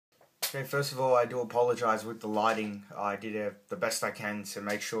Okay, first of all, I do apologize with the lighting. I did the best I can to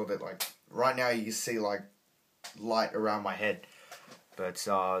make sure that, like, right now you can see, like, light around my head. But,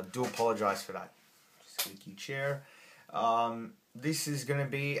 do apologize for that. Squeaky chair. This is going to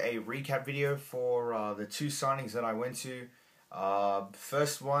be a recap video for the two signings that I went to.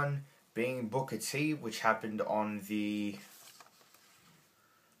 First one being Booker T, which happened on the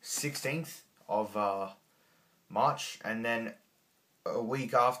 16th of March, and then a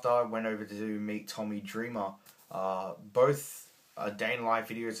week after I went over to meet Tommy Dreamer. Both day in life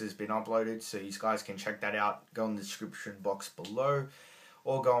videos has been uploaded, so you guys can check that out. Go in the description box below,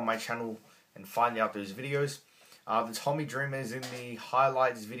 or go on my channel and find out those videos. The Tommy Dreamer is in the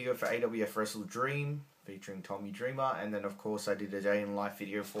highlights video for AWF WrestleDream, featuring Tommy Dreamer, and then of course I did a day in life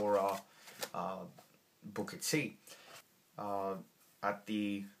video for Booker T. At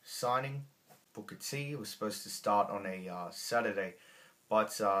the signing, Booker T was supposed to start on a Saturday,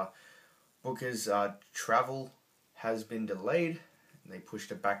 but Booker's travel has been delayed, and they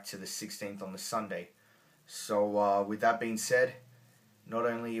pushed it back to the 16th on the Sunday. So with that being said, not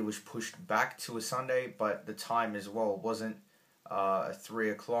only it was pushed back to a Sunday, but the time as well. It wasn't a 3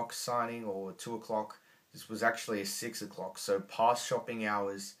 o'clock signing or 2 o'clock. This was actually a 6 o'clock. So past shopping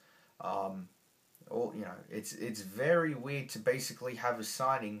hours. It's very weird to basically have a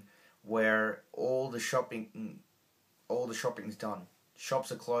signing where all the shopping's done.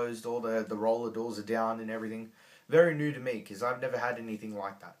 Shops are closed, all the roller doors are down and everything. Very new to me because I've never had anything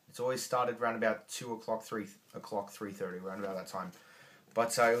like that. It's always started around about 2 o'clock, 3 o'clock, 3:30, around about that time.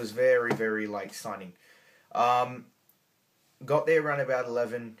 But it was very, very late signing. Got there around about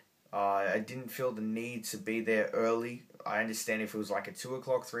 11. I didn't feel the need to be there early. I understand if it was like a 2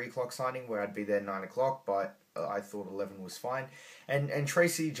 o'clock, 3 o'clock signing where I'd be there 9 o'clock, but I thought 11 was fine. And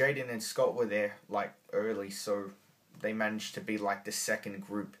Tracy, Jaden, and Scott were there like early, so they managed to be like the second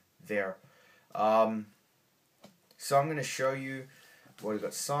group there. So I'm going to show you what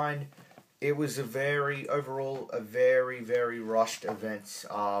got signed. It was overall a very, very rushed event.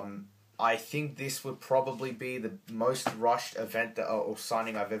 I think this would probably be the most rushed event or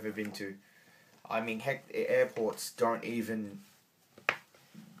signing I've ever been to. I mean, heck, airports don't even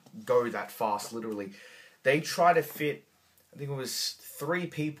go that fast, literally. They try to fit, I think it was 3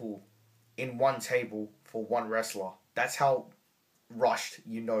 people in one table for one wrestler. That's how rushed,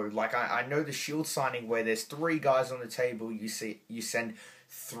 Like, I know the Shield signing where there's 3 guys on the table, you send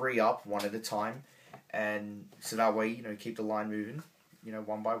 3 up one at a time, and so that way, keep the line moving,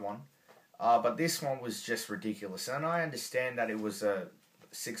 one by one. But this one was just ridiculous, and I understand that it was a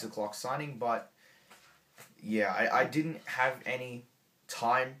 6 o'clock signing, but yeah, I didn't have any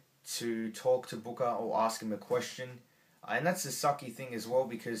time to talk to Booker or ask him a question, and that's the sucky thing as well,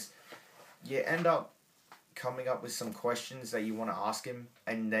 because you end up coming up with some questions that you want to ask him,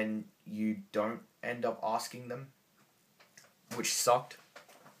 and then you don't end up asking them, which sucked,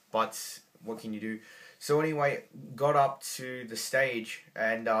 but what can you do? So anyway, got up to the stage,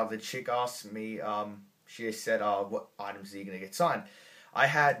 and the chick asked me, she said, what items are you going to get signed? I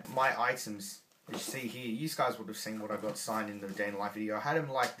had my items, you see here, you guys would have seen what I got signed in the day in life video. I had them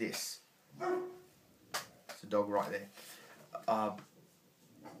like this. It's a dog right there.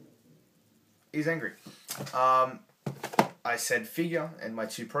 He's angry. I said figure and my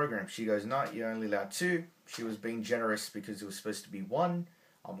 2 programs. She goes, no, you're only allowed 2. She was being generous because it was supposed to be 1.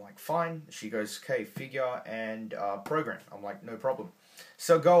 I'm like, fine. She goes, okay, figure and program. I'm like, no problem.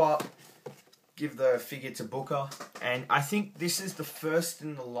 So go up, give the figure to Booker, and I think this is the first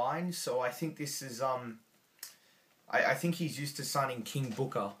in the line, so I think this is, I think he's used to signing King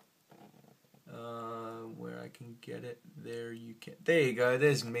Booker. Where I can get it, there you go,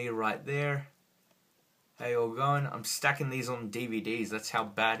 there's me right there. How you all going? I'm stacking these on DVDs, that's how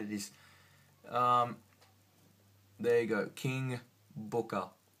bad it is. There you go, King Booker,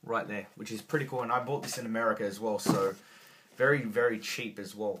 right there, which is pretty cool, and I bought this in America as well, so very, very cheap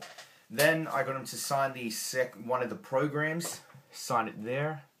as well. Then I got him to sign one of the programs, sign it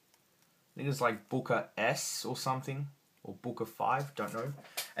there. I think it was like Booker S or something, or Booker 5, don't know.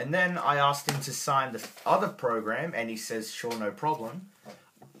 And then I asked him to sign the other program, and he says, sure, no problem.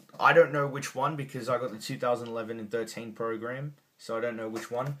 I don't know which one, because I got the 2011 and 13 program, so I don't know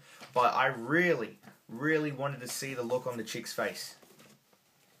which one. But I really, really wanted to see the look on the chick's face,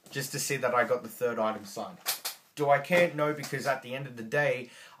 just to see that I got the 3rd item signed. Do I care? No, because at the end of the day,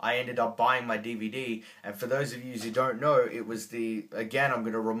 I ended up buying my DVD, and for those of you who don't know, it was again, I'm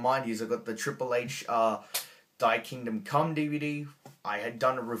going to remind you, I got the Triple H Die Kingdom Come DVD. I had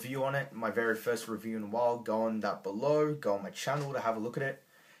done a review on it, my very first review in a while. Go on that below, go on my channel to have a look at it.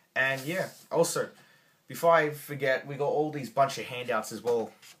 And yeah, also, before I forget, we got all these bunch of handouts as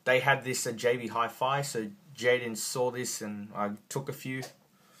well. They had this at JB Hi-Fi, so Jaden saw this and I took a few.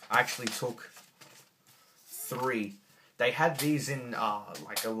 I actually took 3. They had these in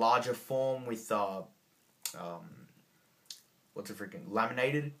like a larger form with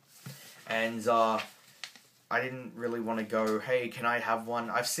laminated, and I didn't really want to go, hey, can I have one?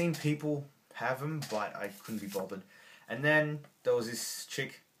 I've seen people have them, but I couldn't be bothered. And then there was this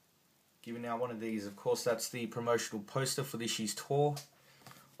chick giving out one of these. Of course, that's the promotional poster for this year's tour.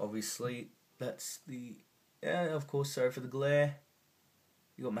 Obviously, that's the... Yeah, of course, sorry for the glare.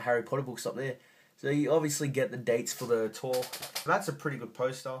 You got my Harry Potter books up there. So you obviously get the dates for the tour. That's a pretty good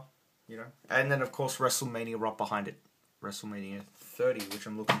poster, you know. And then, of course, WrestleMania right behind it. WrestleMania 30, which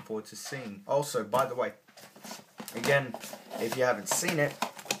I'm looking forward to seeing. Also, by the way, again, if you haven't seen it,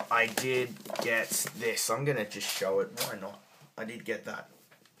 I did get this. I'm going to just show it. Why not? I did get that.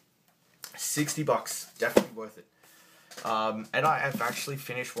 $60. Definitely worth it. And I have actually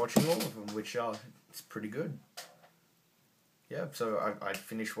finished watching all of them, which it's pretty good. Yeah, so I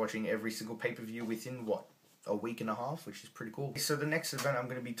finished watching every single pay-per-view within, what, a week and a half, which is pretty cool. So the next event I'm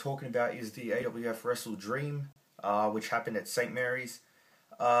going to be talking about is the AWF WrestleDream, which happened at St. Mary's,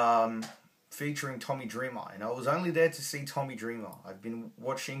 featuring Tommy Dreamer. And I was only there to see Tommy Dreamer. I've been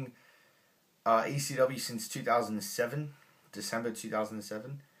watching ECW since 2007, December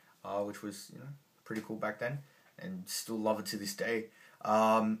 2007, which was, you know, pretty cool back then, and still love it to this day.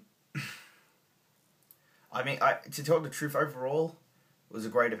 I mean, to tell the truth, overall, it was a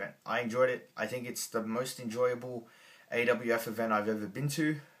great event. I enjoyed it. I think it's the most enjoyable AWF event I've ever been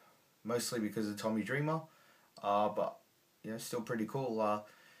to, mostly because of Tommy Dreamer, but, you know, still pretty cool.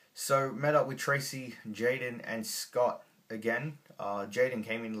 So, met up with Tracy, Jaden, and Scott again. Jaden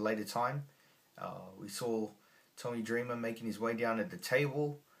came in a later time. We saw Tommy Dreamer making his way down at the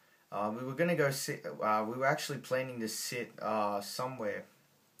table. We were going to go sit, we were actually planning to sit somewhere,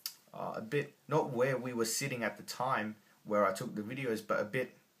 a bit, not where we were sitting at the time, where I took the videos, but a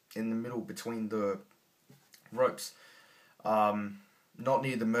bit in the middle between the ropes. Not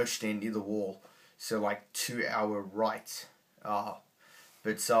near the merch stand, near the wall. So like to our right.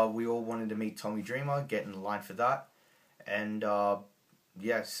 But we all wanted to meet Tommy Dreamer, get in line for that. And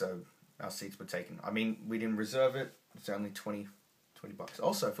yeah, so our seats were taken. I mean, we didn't reserve it. It's only 20 bucks.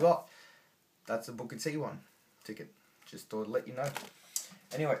 Also, I forgot, that's a Booker T one ticket. Just thought I'd let you know.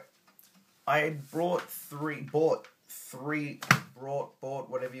 Anyway, I had bought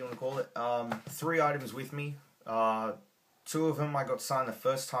whatever you want to call it, 3 items with me. 2 of them I got signed the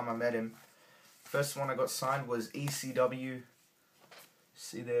first time I met him. First one I got signed was ECW,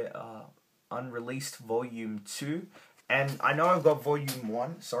 see there, Unreleased Volume 2. And I know I've got Volume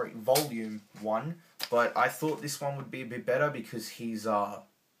 1, but I thought this one would be a bit better because he's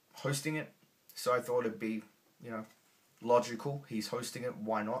hosting it. So I thought it'd be, you know, logical. He's hosting it,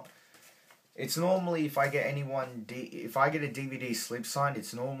 why not? It's normally, if I get a DVD slip signed,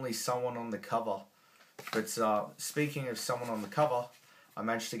 it's normally someone on the cover. But speaking of someone on the cover, I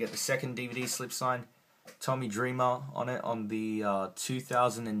managed to get the second DVD slip signed. Tommy Dreamer on it, on the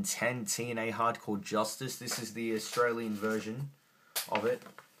 2010 TNA Hardcore Justice. This is the Australian version of it.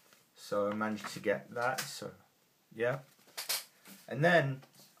 So I managed to get that, so yeah. And then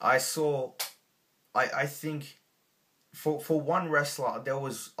I saw, I think, for one wrestler, there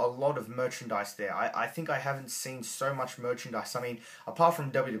was a lot of merchandise there. I think I haven't seen so much merchandise. I mean, apart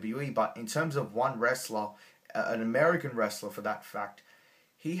from WWE, but in terms of one wrestler, an American wrestler for that fact,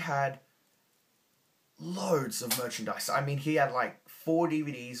 he had loads of merchandise. I mean, he had like 4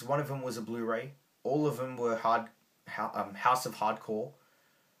 DVDs. One of them was a Blu-ray. All of them were House of Hardcore.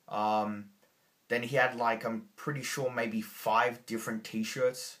 Then he had like, I'm pretty sure maybe 5 different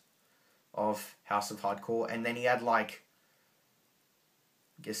t-shirts of House of Hardcore. And then he had like,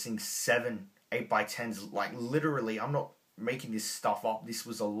 I'm guessing 7 8x10s. Like literally, I'm not making this stuff up. This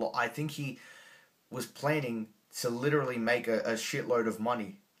was a lot. I think he was planning to literally make a shitload of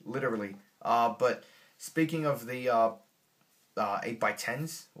money. Literally. But speaking of the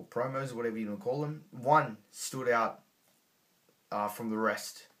 8x10s, or promos, whatever you want to call them, one stood out from the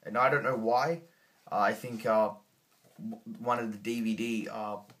rest. And I don't know why. I think one of the DVD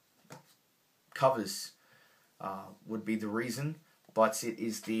covers would be the reason. But it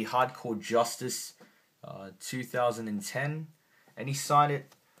is the Hardcore Justice 2010. And he signed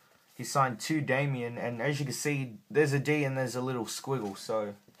it. He signed to Damien. And as you can see, there's a D and there's a little squiggle.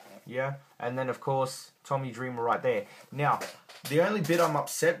 So, yeah. And then, of course, Tommy Dreamer right there. Now, the only bit I'm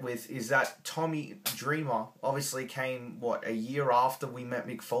upset with is that Tommy Dreamer obviously came, what, a year after we met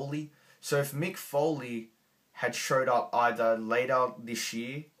Mick Foley. So if Mick Foley had showed up either later this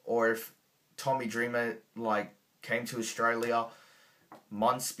year, or if Tommy Dreamer like came to Australia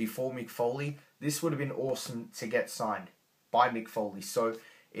months before Mick Foley, this would have been awesome to get signed by Mick Foley. So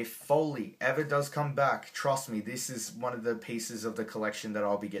if Foley ever does come back, trust me, this is one of the pieces of the collection that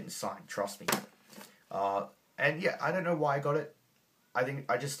I'll be getting signed. Trust me. And yeah, I don't know why I got it.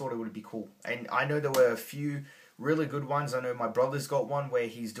 I just thought it would be cool. And I know there were a few really good ones. I know my brother's got one where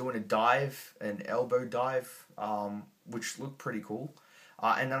he's doing a dive, an elbow dive, which looked pretty cool.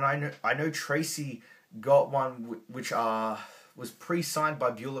 And then I know Tracy got one which was pre-signed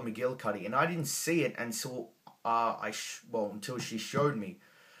by Beulah McGillicuddy, and I didn't see it until until she showed me.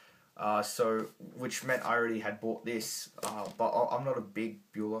 So which meant I already had bought this. But I'm not a big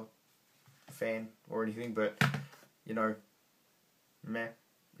Beulah fan or anything, but you know, meh,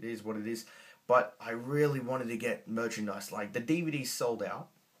 it is what it is. But I really wanted to get merchandise. Like, the DVDs sold out,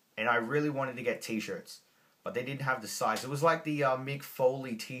 and I really wanted to get t-shirts, but they didn't have the size. It was like the Mick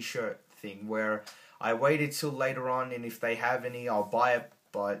Foley t-shirt thing, where I waited till later on, and if they have any, I'll buy it.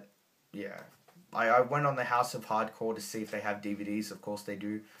 But yeah, I went on the House of Hardcore to see if they have DVDs. Of course they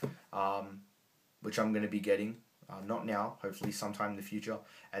do, which I'm going to be getting. Not now, hopefully sometime in the future.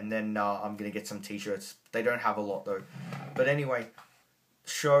 And then I'm going to get some t-shirts. They don't have a lot though. But anyway,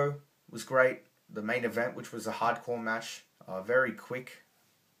 show was great. The main event, which was a hardcore match, very quick.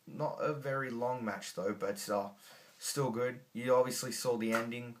 Not a very long match though, but still good. You obviously saw the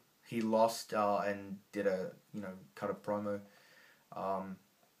ending. He lost and did cut a promo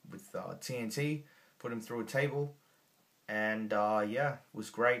with TNT, put him through a table, and yeah, was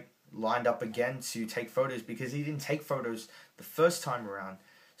great. Lined up again to take photos because he didn't take photos the first time around,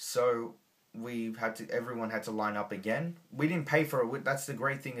 so everyone had to line up again. We didn't pay for it. That's the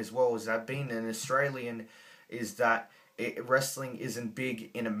great thing as well, is that being an Australian, is that wrestling isn't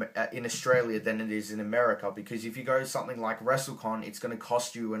big in Australia than it is in America, because if you go to something like WrestleCon, it's going to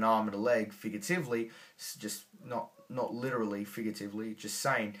cost you an arm and a leg, figuratively, just not literally, figuratively, just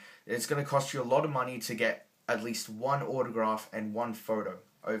saying. It's going to cost you a lot of money to get at least one autograph and one photo.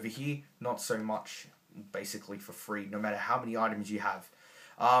 Over here, not so much, basically for free, no matter how many items you have.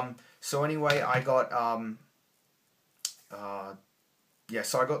 So anyway, I got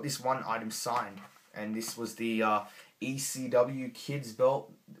so I got this one item signed, and this was the ECW Kids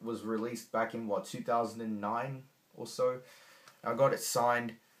belt. It was released back in 2009 or so. I got it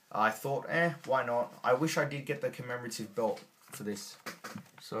signed. I thought, why not? I wish I did get the commemorative belt for this.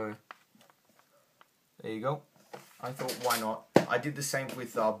 So there you go. I thought, why not? I did the same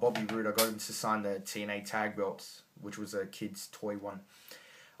with Bobby Roode. I got him to sign the TNA tag belts, which was a kid's toy one.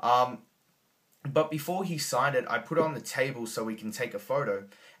 But before he signed it, I put it on the table so we can take a photo.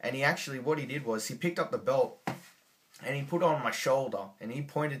 And what he did was, he picked up the belt and he put it on my shoulder, and he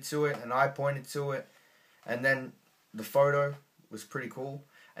pointed to it and I pointed to it. And then the photo was pretty cool.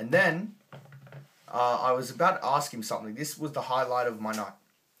 And then I was about to ask him something. This was the highlight of my night.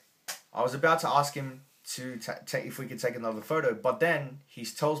 I was about to ask him to if we could take another photo, but then he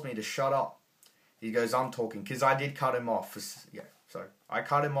tells me to shut up. He goes, I'm talking, because I did cut him off. So I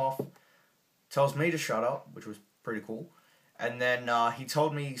cut him off, tells me to shut up, which was pretty cool. And then he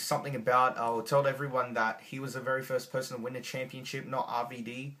told me something about, told everyone that he was the very first person to win a championship, not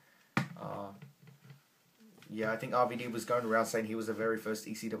RVD. I think RVD was going around saying he was the very first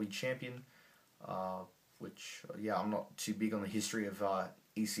ECW champion, which, I'm not too big on the history of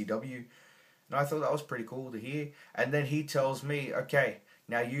ECW. And I thought that was pretty cool to hear. And then he tells me, okay,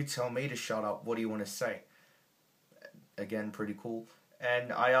 now you tell me to shut up. What do you want to say? Again, pretty cool.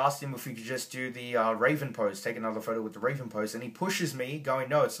 And I asked him if we could just do the Raven pose, take another photo with the Raven pose. And he pushes me, going,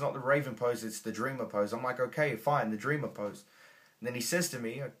 no, it's not the Raven pose, it's the Dreamer pose. I'm like, okay, fine, the Dreamer pose. And then he says to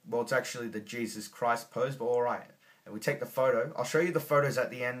me, well, it's actually the Jesus Christ pose, but all right. And we take the photo. I'll show you the photos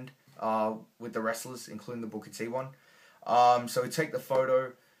at the end with the wrestlers, including the Booker T one. So we take the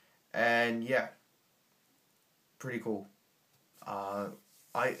photo. And yeah, pretty cool. I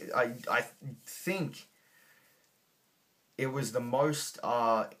think it was the most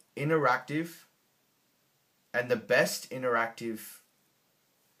interactive and the best interactive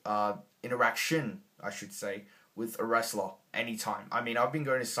interaction, I should say, with a wrestler anytime. I mean, I've been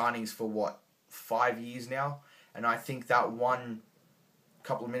going to signings for 5 years now, and I think that one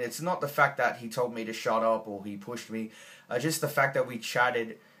couple of minutes, not the fact that he told me to shut up or he pushed me, just the fact that we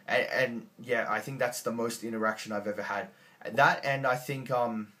chatted. And yeah, I think that's the most interaction I've ever had. That, and I think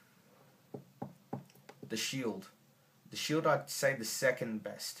the Shield. The Shield, I'd say the second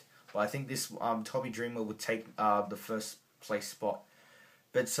best. But I think this Tommy Dreamer would take the first place spot.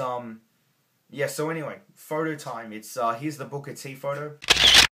 But so anyway, photo time. It's here's the Booker T photo.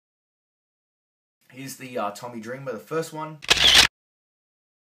 Here's the Tommy Dreamer, the first one.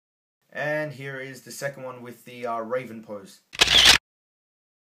 And here is the second one with the Raven pose.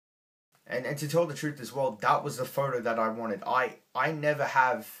 And to tell the truth as well, that was the photo that I wanted. I never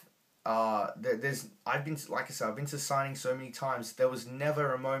have. I've been, like I said, I've been to signings so many times. There was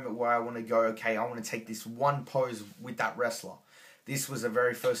never a moment where I want to go, okay, I want to take this one pose with that wrestler. This was the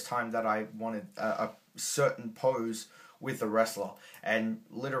very first time that I wanted a certain pose with a wrestler, and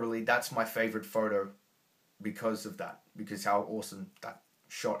literally that's my favorite photo because of that, because how awesome that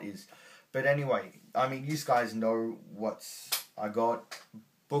shot is. But anyway, I mean, you guys know what I got.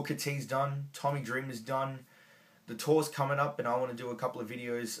 Booker T's done. Tommy Dream is done. The tour's coming up, and I want to do a couple of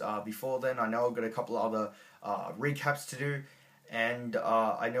videos before then. I know I've got a couple of other recaps to do, and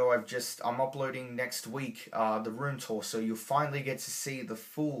I know I'm uploading next week the room tour, so you'll finally get to see the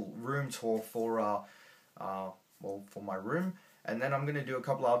full room tour for for my room. And then I'm gonna do a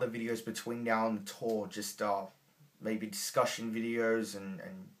couple of other videos between now and the tour, just maybe discussion videos and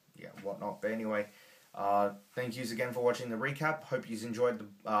yeah, whatnot. But anyway. Thank yous again for watching the recap. Hope yous enjoyed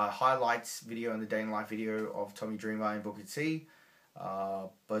the highlights video and the day in life video of Tommy Dreamer and Booker T.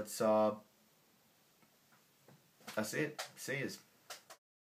 But that's it. See yous.